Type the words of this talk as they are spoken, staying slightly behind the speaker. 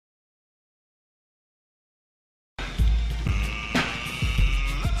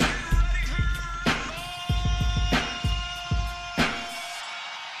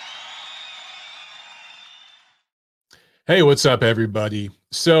Hey, what's up, everybody?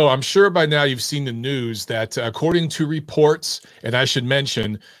 So I'm sure by now you've seen the news that according to reports, and I should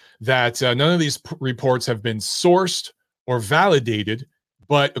mention that none of these reports have been sourced or validated,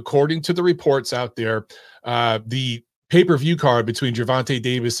 but according to the reports out there, the pay-per-view card between Gervonta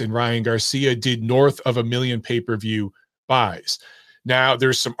Davis and Ryan Garcia did north of 1 million pay-per-view buys. Now,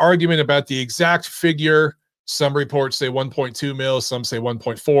 there's some argument about the exact figure. Some reports say 1.2 mil, some say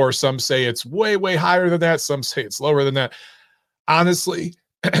 1.4, some say it's way, way higher than that, some say it's lower than that. Honestly,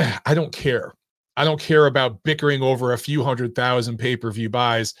 I don't care. I don't care about bickering over a few 100,000 pay-per-view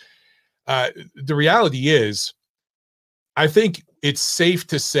buys. The reality is, I think it's safe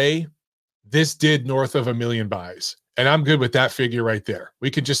to say this did north of 1 million buys. And I'm good with that figure right there.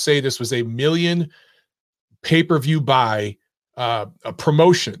 We could just say this was a 1 million pay-per-view buy, a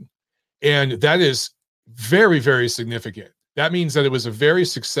promotion. And that is very, very significant. That means that it was a very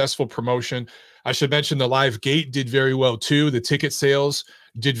successful promotion. I should mention the live gate did very well too. The ticket sales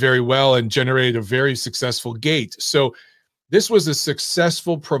did very well and generated a very successful gate. So this was a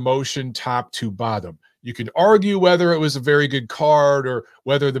successful promotion top to bottom. You can argue whether it was a very good card or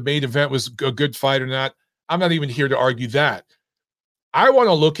whether the main event was a good fight or not. I'm not even here to argue that. I want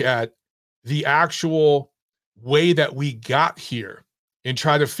to look at the actual way that we got here and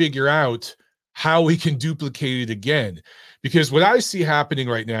try to figure out how we can duplicate it again. Because what I see happening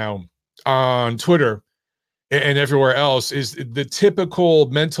right now on Twitter and everywhere else is the typical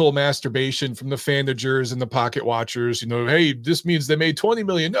mental masturbation from the fanagers and the pocket watchers. You know, hey, this means they made 20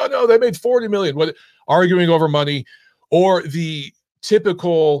 million. No, they made 40 million. What, arguing over money, or the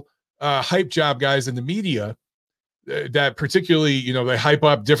typical hype job guys in the media that particularly, you know, they hype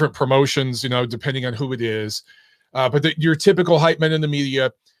up different promotions, you know, depending on who it is. But your typical hype men in the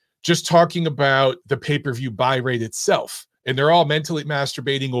media just talking about the pay-per-view buy rate itself. And they're all mentally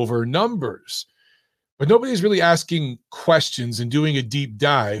masturbating over numbers. But nobody's really asking questions and doing a deep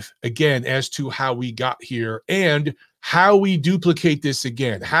dive, again, as to how we got here and how we duplicate this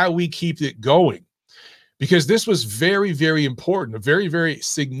again, how we keep it going. Because this was very, very important, very, very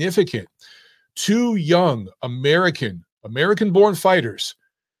significant. Two young American-born fighters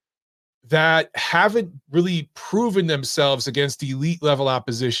that haven't really proven themselves against elite level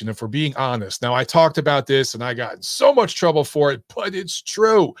opposition, if we're being honest. Now, I talked about this and I got in so much trouble for it, but it's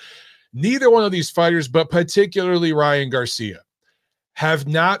true. Neither one of these fighters, but particularly Ryan Garcia, have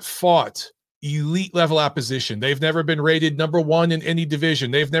not fought elite level opposition. They've never been rated number one in any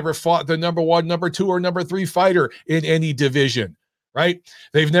division. They've never fought the number one, number two, or number three fighter in any division, right?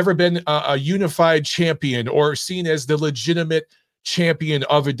 They've never been a unified champion or seen as the legitimate champion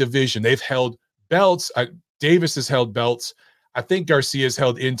of a division. They've held belts. Davis has held belts. I think Garcia's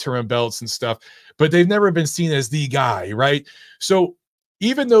held interim belts and stuff, but they've never been seen as the guy, right? So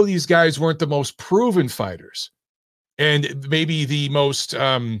even though these guys weren't the most proven fighters and maybe the most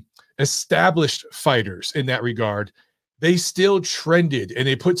established fighters in that regard, they still trended and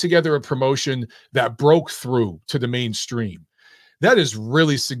they put together a promotion that broke through to the mainstream. That is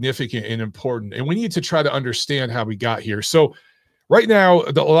really significant and important. And we need to try to understand how we got here. So right now,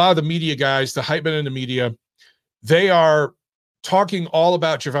 a lot of the media guys, the hype men in the media, they are talking all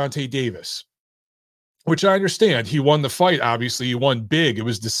about Gervonta Davis, which I understand. He won the fight, obviously. He won big. It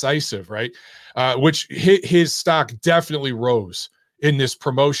was decisive, right? Which his stock definitely rose in this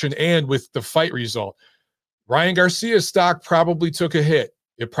promotion and with the fight result. Ryan Garcia's stock probably took a hit.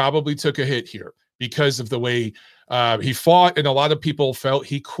 It probably took a hit here because of the way he fought, and a lot of people felt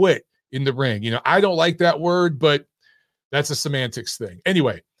he quit in the ring. You know, I don't like that word, but that's a semantics thing.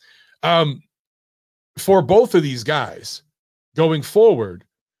 Anyway, for both of these guys going forward,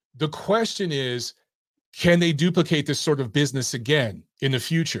 the question is, can they duplicate this sort of business again in the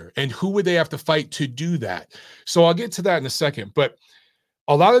future? And who would they have to fight to do that? So I'll get to that in a second. But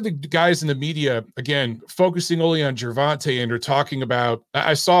a lot of the guys in the media, again, focusing only on Gervonta and are talking about,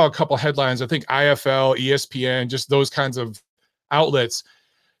 I saw a couple headlines, I think IFL, ESPN, just those kinds of outlets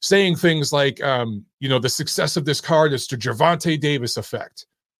saying things like, you know, the success of this card is the Gervonta Davis effect.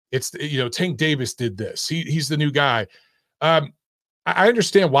 It's, you know, Tank Davis did this. He's the new guy. I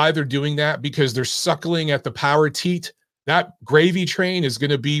understand why they're doing that, because they're suckling at the power teat. That gravy train is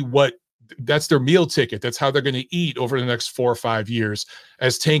going to be that's their meal ticket. That's how they're going to eat over the next 4 or 5 years,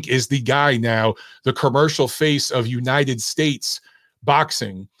 as Tank is the guy now, the commercial face of United States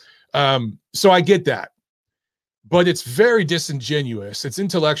boxing. So I get that. But it's very disingenuous. It's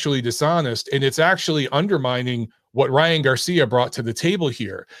intellectually dishonest, and it's actually undermining what Ryan Garcia brought to the table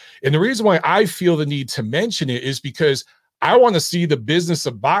here. And the reason why I feel the need to mention it is because I want to see the business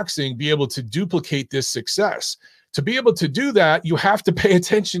of boxing be able to duplicate this success. To be able to do that, you have to pay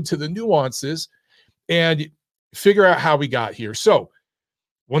attention to the nuances. And figure out how we got here. So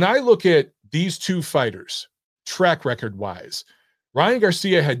when I look at these two fighters, track record wise, Ryan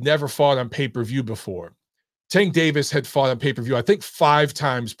Garcia had never fought on pay-per-view before. Tank Davis had fought on pay-per-view, I think 5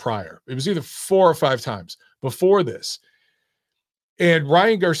 times prior. It was either 4 or 5 times before this. And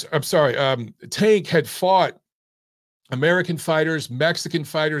Tank had fought American fighters, Mexican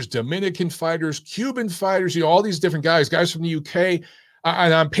fighters, Dominican fighters, Cuban fighters, all these different guys from the UK.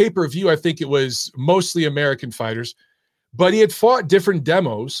 And on pay-per-view, I think it was mostly American fighters. But he had fought different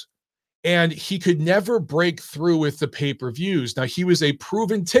demos, and he could never break through with the pay-per-views. Now, he was a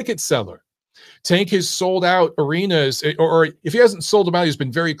proven ticket seller. Tank has sold out arenas, or if he hasn't sold them out, he's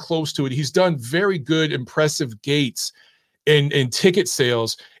been very close to it. He's done very good, impressive gates in ticket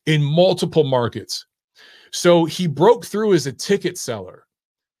sales in multiple markets. So he broke through as a ticket seller,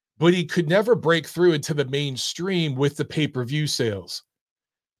 but he could never break through into the mainstream with the pay-per-view sales.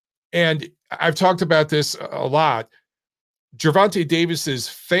 And I've talked about this a lot. Gervonta Davis's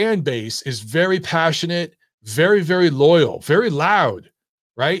fan base is very passionate, very, very loyal, very loud,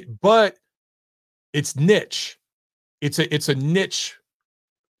 right? But it's niche. It's a niche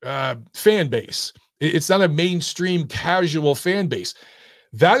fan base. It's not a mainstream casual fan base.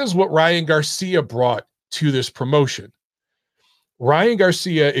 That is what Ryan Garcia brought to this promotion. Ryan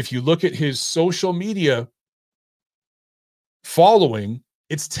Garcia, if you look at his social media following,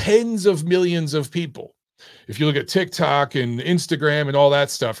 it's tens of millions of people. If you look at TikTok and Instagram and all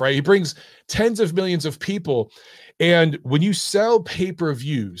that stuff, right? He brings tens of millions of people. And when you sell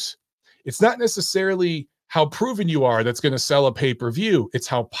pay-per-views, it's not necessarily how proven you are that's going to sell a pay-per-view. It's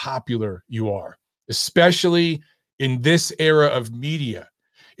how popular you are, especially in this era of media,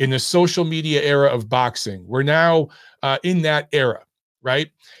 in the social media era of boxing. We're now in that era, right?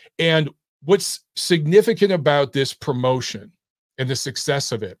 And what's significant about this promotion and the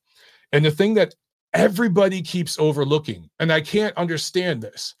success of it, and the thing that everybody keeps overlooking, and I can't understand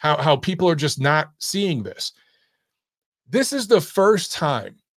this, how people are just not seeing this. This is the first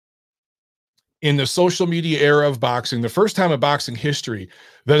time in the social media era of boxing, the first time in boxing history,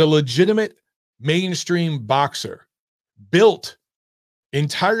 that a legitimate mainstream boxer built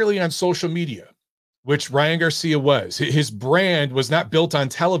entirely on social media, which Ryan Garcia was. His brand was not built on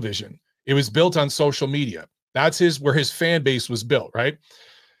television. It was built on social media. That's where his fan base was built, right?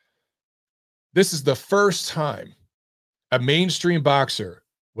 This is the first time a mainstream boxer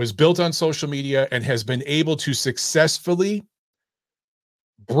was built on social media and has been able to successfully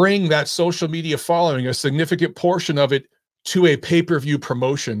bring that social media following, a significant portion of it, to a pay-per-view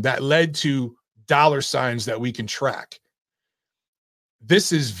promotion that led to dollar signs that we can track.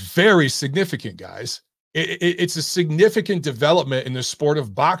 This is very significant, guys. It's a significant development in the sport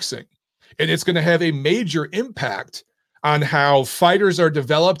of boxing, and it's going to have a major impact on how fighters are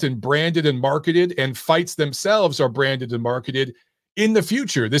developed and branded and marketed, and fights themselves are branded and marketed in the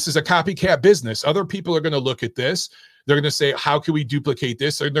future. This is a copycat business. Other people are going to look at this. They're going to say, how can we duplicate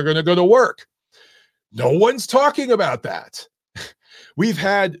this? And they're going to go to work. No one's talking about that. We've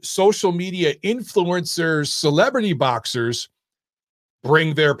had social media influencers, celebrity boxers,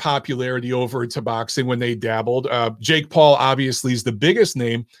 bring their popularity over to boxing when they dabbled. Jake Paul obviously is the biggest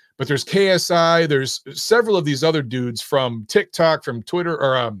name, but there's KSI, there's several of these other dudes from TikTok, from Twitter,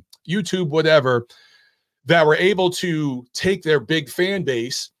 or YouTube, whatever, that were able to take their big fan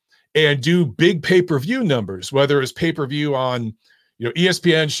base and do big pay-per-view numbers, whether it's pay-per-view on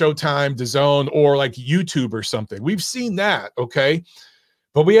ESPN, Showtime, DAZN, or like YouTube or something. We've seen that, okay?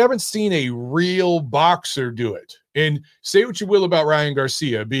 But we haven't seen a real boxer do it. And say what you will about Ryan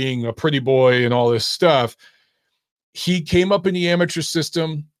Garcia being a pretty boy and all this stuff. He came up in the amateur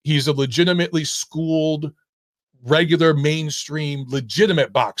system. He's a legitimately schooled, regular, mainstream,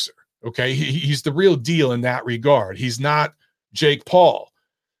 legitimate boxer, okay? He's the real deal in that regard. He's not Jake Paul.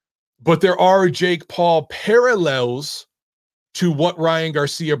 But there are Jake Paul parallels to what Ryan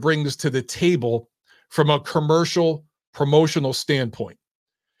Garcia brings to the table from a commercial, promotional standpoint.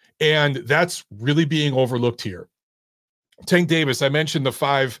 And that's really being overlooked here. Tank Davis, I mentioned the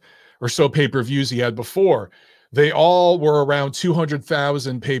 5 or so pay-per-views he had before. They all were around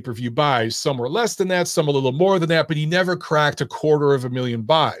 200,000 pay-per-view buys. Some were less than that, some a little more than that, but he never cracked 250,000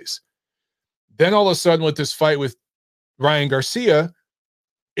 buys. Then all of a sudden, with this fight with Ryan Garcia,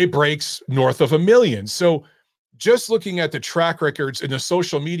 it breaks north of 1 million. So just looking at the track records and the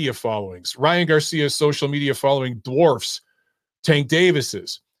social media followings, Ryan Garcia's social media following dwarfs Tank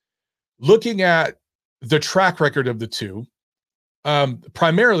Davis's. Looking at the track record of the two,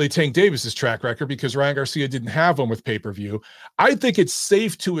 primarily Tank Davis's track record, because Ryan Garcia didn't have one with pay-per-view, I think it's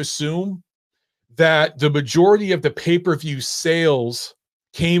safe to assume that the majority of the pay-per-view sales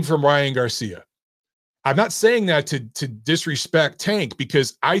came from Ryan Garcia. I'm not saying that to disrespect Tank,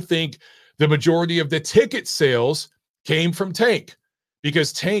 because I think the majority of the ticket sales came from Tank,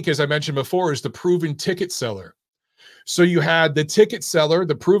 because Tank, as I mentioned before, is the proven ticket seller. So you had the ticket seller,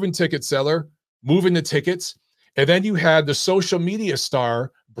 the proven ticket seller, moving the tickets, and then you had the social media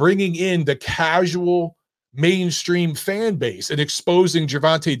star bringing in the casual mainstream fan base and exposing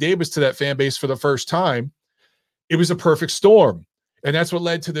Gervonta Davis to that fan base for the first time. It was a perfect storm. And that's what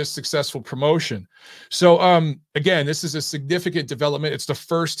led to this successful promotion. So again, this is a significant development. It's the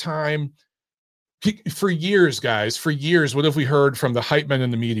first time for years, guys, for years, what have we heard from the hype men in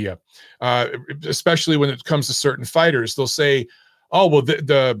the media? Especially when it comes to certain fighters, they'll say, oh, well,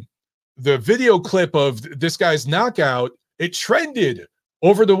 the video clip of this guy's knockout, it trended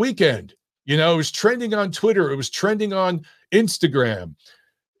over the weekend. You know, it was trending on Twitter. It was trending on Instagram.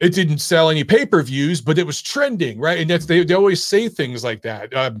 It didn't sell any pay-per-views, but it was trending, right? And that's, they always say things like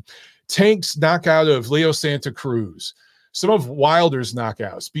that. Tank's knockout of Leo Santa Cruz, some of Wilder's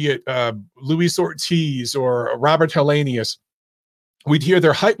knockouts, be it Luis Ortiz or Robert Helenius, we'd hear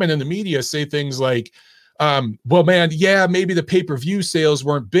their hype men in the media say things like, well, man, yeah, maybe the pay-per-view sales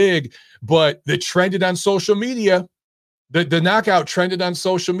weren't big, but they trended on social media. The knockout trended on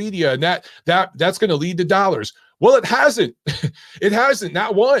social media, and that's going to lead to dollars. Well, it hasn't. It hasn't,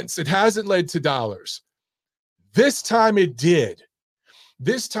 not once. It hasn't led to dollars. This time it did.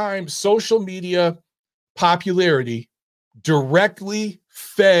 This time social media popularity directly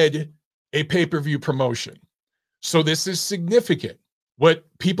fed a pay-per-view promotion. So this is significant. What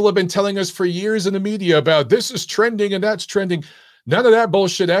people have been telling us for years in the media about this is trending and that's trending, none of that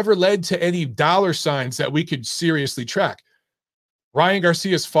bullshit ever led to any dollar signs that we could seriously track. Ryan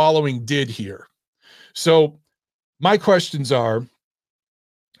Garcia's following did here. So my questions are,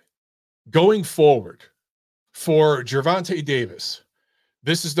 going forward for Gervonta Davis,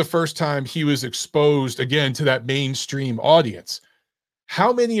 this is the first time he was exposed again to that mainstream audience.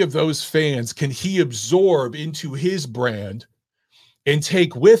 How many of those fans can he absorb into his brand and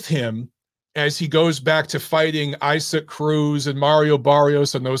take with him as he goes back to fighting Isaac Cruz and Mario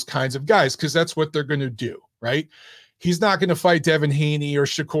Barrios and those kinds of guys? Because that's what they're going to do, right? He's not going to fight Devin Haney or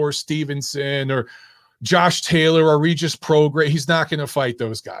Shakur Stevenson or Josh Taylor or Regis Prograis. He's not going to fight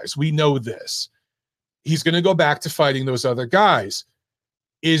those guys. We know this. He's going to go back to fighting those other guys.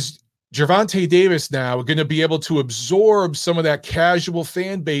 Is Gervonta Davis now going to be able to absorb some of that casual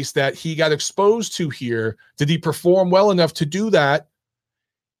fan base that he got exposed to here? Did he perform well enough to do that?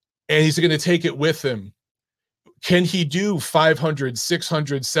 And he's going to take it with him. Can he do 500,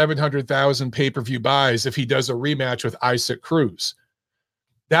 600, 700,000 pay-per-view buys if he does a rematch with Isaac Cruz?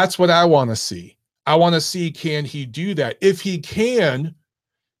 That's what I want to see. I want to see, can he do that? If he can,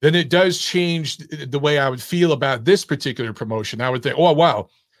 then it does change the way I would feel about this particular promotion. I would think, oh, wow,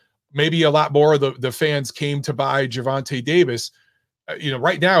 maybe a lot more of the fans came to buy Gervonta Davis.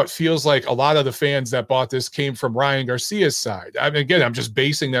 Right now it feels like a lot of the fans that bought this came from Ryan Garcia's side. I mean, again, I'm just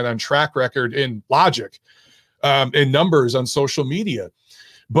basing that on track record and logic and numbers on social media.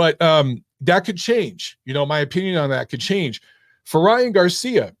 But that could change. My opinion on that could change. For Ryan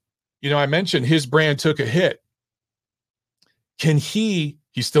Garcia, I mentioned his brand took a hit. Can he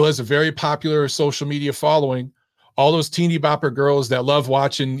still has a very popular social media following. All those teeny bopper girls that love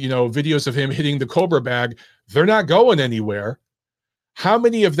watching, videos of him hitting the Cobra bag, they're not going anywhere. How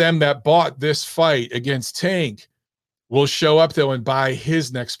many of them that bought this fight against Tank will show up, though, and buy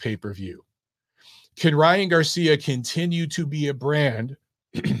his next pay-per-view? Can Ryan Garcia continue to be a brand,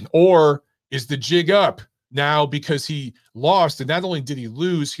 or is the jig up now because he lost? And not only did he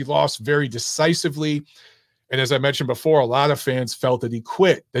lose, he lost very decisively. And as I mentioned before, a lot of fans felt that he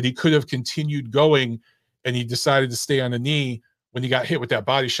quit, that he could have continued going, and he decided to stay on the knee when he got hit with that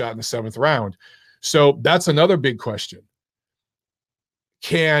body shot in the 7th round. So that's another big question.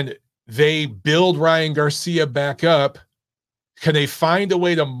 Can they build Ryan Garcia back up? Can they find a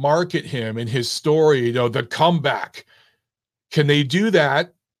way to market him and his story, the comeback? Can they do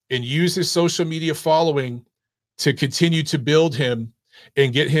that and use his social media following to continue to build him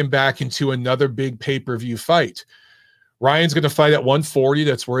and get him back into another big pay-per-view fight? Ryan's going to fight at 140.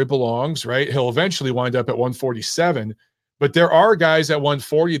 That's where he belongs, right? He'll eventually wind up at 147. But there are guys at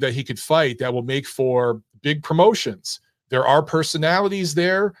 140 that he could fight that will make for big promotions. There are personalities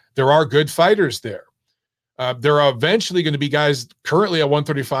there. There are good fighters there. There are eventually going to be guys currently at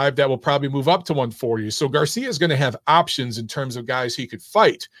 135 that will probably move up to 140. So Garcia is going to have options in terms of guys he could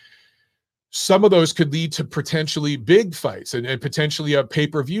fight. Some of those could lead to potentially big fights and potentially a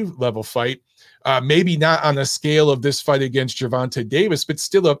pay-per-view level fight. Maybe not on the scale of this fight against Gervonta Davis, but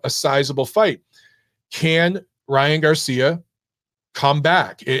still a sizable fight. Can Ryan Garcia come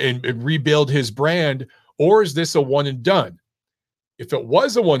back and rebuild his brand? Or is this a one and done? If it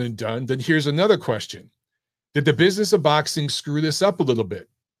was a one and done, then here's another question. Did the business of boxing screw this up a little bit?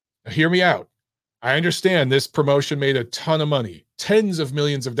 Now, hear me out. I understand this promotion made a ton of money, tens of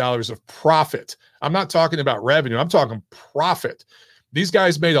millions of dollars of profit. I'm not talking about revenue. I'm talking profit. These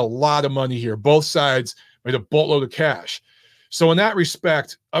guys made a lot of money here. Both sides made a boatload of cash. So in that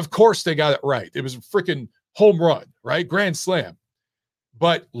respect, of course, they got it right. It was a freaking home run, right? Grand slam.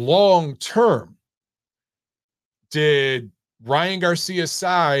 But long term, did Ryan Garcia's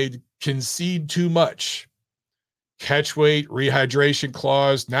side concede too much? Catch weight, rehydration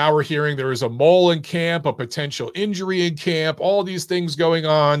clause. Now we're hearing there is a mole in camp, a potential injury in camp, all these things going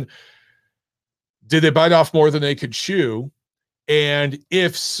on. Did they bite off more than they could chew? And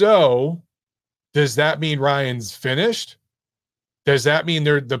if so, does that mean Ryan's finished? Does that mean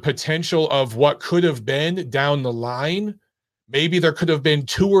the potential of what could have been down the line? Maybe there could have been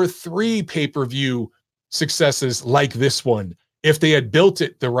 2 or 3 pay-per-view successes like this one if they had built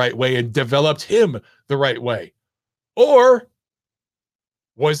it the right way and developed him the right way. Or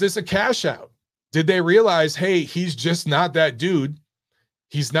was this a cash out? Did they realize, hey, he's just not that dude.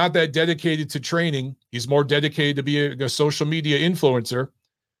 He's not that dedicated to training. He's more dedicated to be a social media influencer.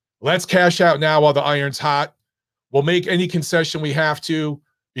 Let's cash out now while the iron's hot. We'll make any concession we have to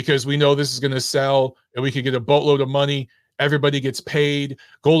because we know this is going to sell and we can get a boatload of money. Everybody gets paid.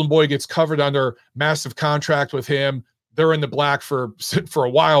 Golden Boy gets covered under massive contract with him. They're in the black for a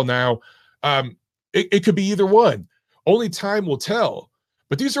while now. It could be either one. Only time will tell.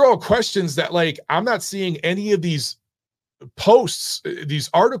 But these are all questions that, like, I'm not seeing any of these posts,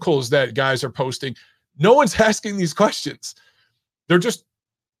 these articles that guys are posting. No one's asking these questions. They're just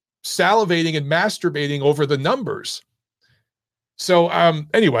salivating and masturbating over the numbers. So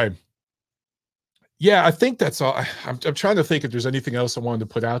anyway, yeah, I think that's all. I'm trying to think if there's anything else I wanted to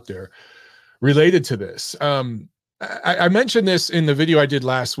put out there related to this. I mentioned this in the video I did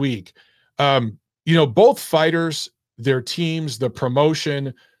last week. Both fighters, their teams, the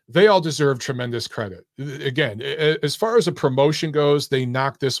promotion, they all deserve tremendous credit. Again, as far as a promotion goes, they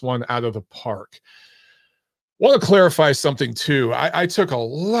knocked this one out of the park. Want to clarify something too. I took a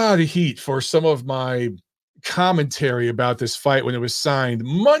lot of heat for some of my commentary about this fight when it was signed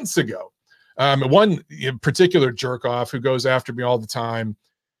months ago. One in particular jerk off who goes after me all the time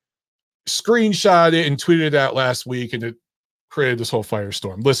screenshot it and tweeted it out last week, and it created this whole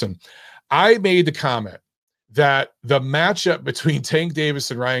firestorm. Listen, I made the comment that the matchup between Tank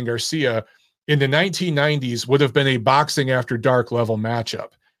Davis and Ryan Garcia in the 1990s would have been a boxing after dark level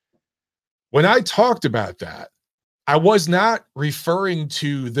matchup. When I talked about that, I was not referring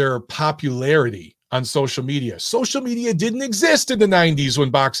to their popularity on social media. Social media didn't exist in the 90s when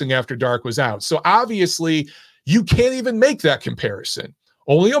Boxing After Dark was out. So obviously, you can't even make that comparison.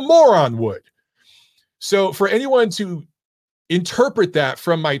 Only a moron would. So for anyone to interpret that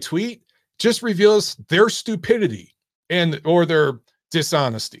from my tweet just reveals their stupidity or their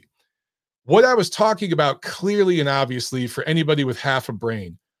dishonesty. What I was talking about clearly and obviously for anybody with half a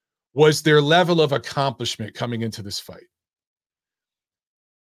brain was their level of accomplishment coming into this fight.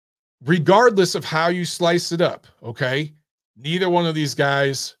 Regardless of how you slice it up, okay? Neither one of these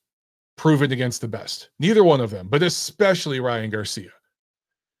guys proven against the best. Neither one of them, but especially Ryan Garcia.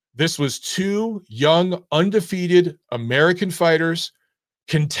 This was 2 young, undefeated American fighters,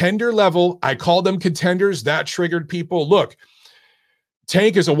 contender level. I call them contenders. That triggered people. Look,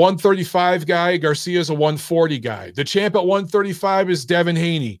 Tank is a 135 guy. Garcia is a 140 guy. The champ at 135 is Devin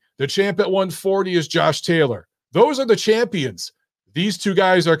Haney. The champ at 140 is Josh Taylor. Those are the champions. These 2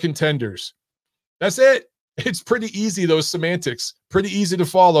 guys are contenders. That's it. It's pretty easy, those semantics. Pretty easy to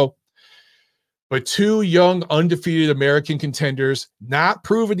follow. But 2 young, undefeated American contenders, not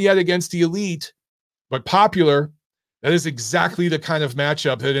proven yet against the elite, but popular. That is exactly the kind of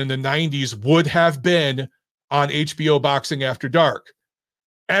matchup that in the 90s would have been on HBO Boxing After Dark.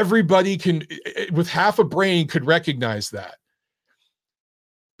 Everybody with half a brain could recognize that.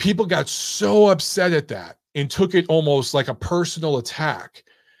 People got so upset at that and took it almost like a personal attack.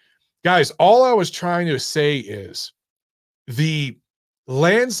 Guys, all I was trying to say is the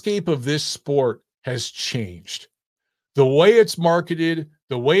landscape of this sport has changed. The way it's marketed,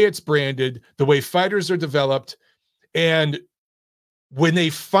 the way it's branded, the way fighters are developed, and when they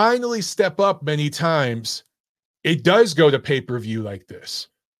finally step up many times, it does go to pay-per-view like this.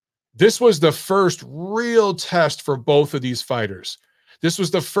 This was the first real test for both of these fighters. This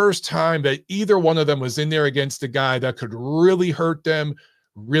was the first time that either one of them was in there against a guy that could really hurt them,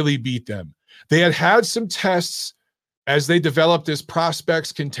 really beat them. They had some tests as they developed as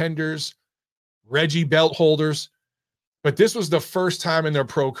prospects, contenders, Reggie belt holders. But this was the first time in their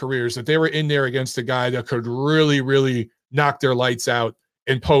pro careers that they were in there against a guy that could really, really knock their lights out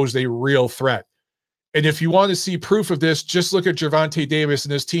and pose a real threat. And if you want to see proof of this, just look at Gervonta Davis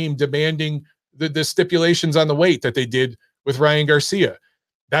and his team demanding the stipulations on the weight that they did with Ryan Garcia.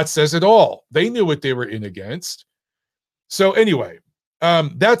 That says it all. They knew what they were in against. So anyway,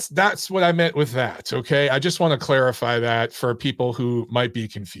 that's what I meant with that. Okay, I just want to clarify that for people who might be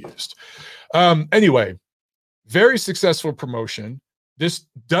confused. Anyway, very successful promotion. This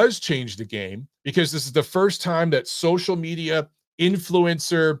does change the game because this is the first time that social media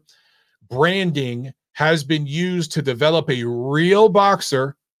influencer branding has been used to develop a real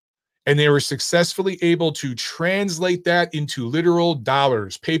boxer, and they were successfully able to translate that into literal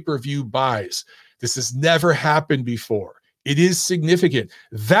dollars, pay-per-view buys. This has never happened before. It is significant.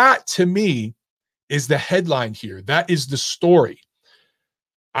 That, to me, is the headline here. That is the story.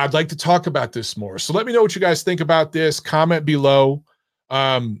 I'd like to talk about this more. So let me know what you guys think about this. Comment below.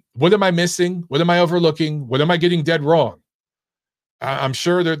 What am I missing? What am I overlooking? What am I getting dead wrong? I'm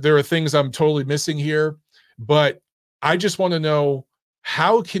sure there are things I'm totally missing here, but I just want to know,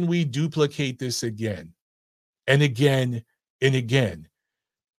 how can we duplicate this again and again and again?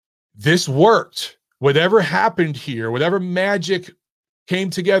 This worked. Whatever happened here, whatever magic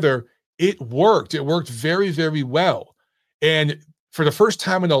came together, it worked. It worked very, very well. And for the first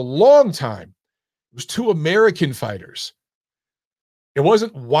time in a long time, it was two American fighters. It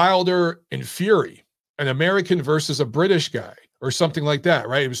wasn't Wilder and Fury, an American versus a British guy or something like that,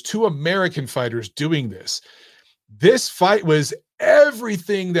 right? It was two American fighters doing this. This fight was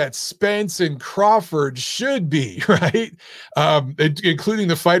everything that Spence and Crawford should be, right? Including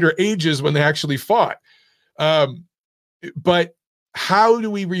the fighter ages when they actually fought. But how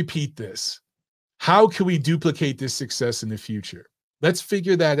do we repeat this? How can we duplicate this success in the future? Let's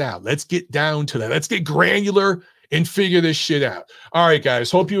figure that out. Let's get down to that. Let's get granular and figure this shit out. All right,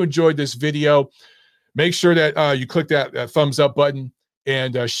 guys. Hope you enjoyed this video. Make sure that you click that thumbs up button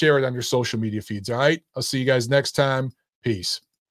and share it on your social media feeds. All right. I'll see you guys next time. Peace.